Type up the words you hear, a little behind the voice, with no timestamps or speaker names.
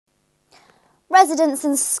Residents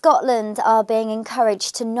in Scotland are being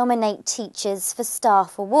encouraged to nominate teachers for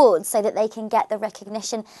staff awards so that they can get the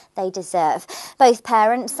recognition they deserve. Both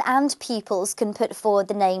parents and pupils can put forward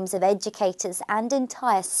the names of educators and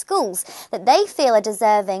entire schools that they feel are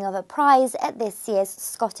deserving of a prize at this year's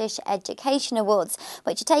Scottish Education Awards,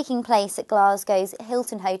 which are taking place at Glasgow's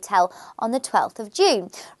Hilton Hotel on the 12th of June.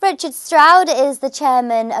 Richard Stroud is the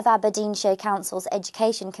chairman of Aberdeenshire Council's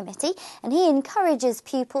Education Committee, and he encourages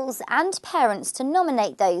pupils and parents to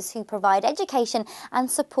nominate those who provide education and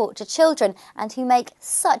support to children and who make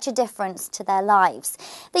such a difference to their lives.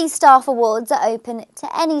 These staff awards are open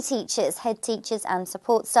to any teachers, head teachers and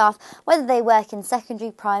support staff, whether they work in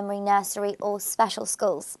secondary, primary, nursery or special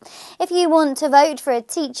schools. If you want to vote for a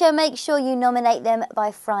teacher, make sure you nominate them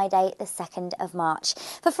by Friday the 2nd of March.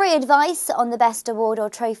 For free advice on the best award or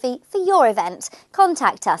trophy for your event,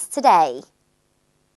 contact us today.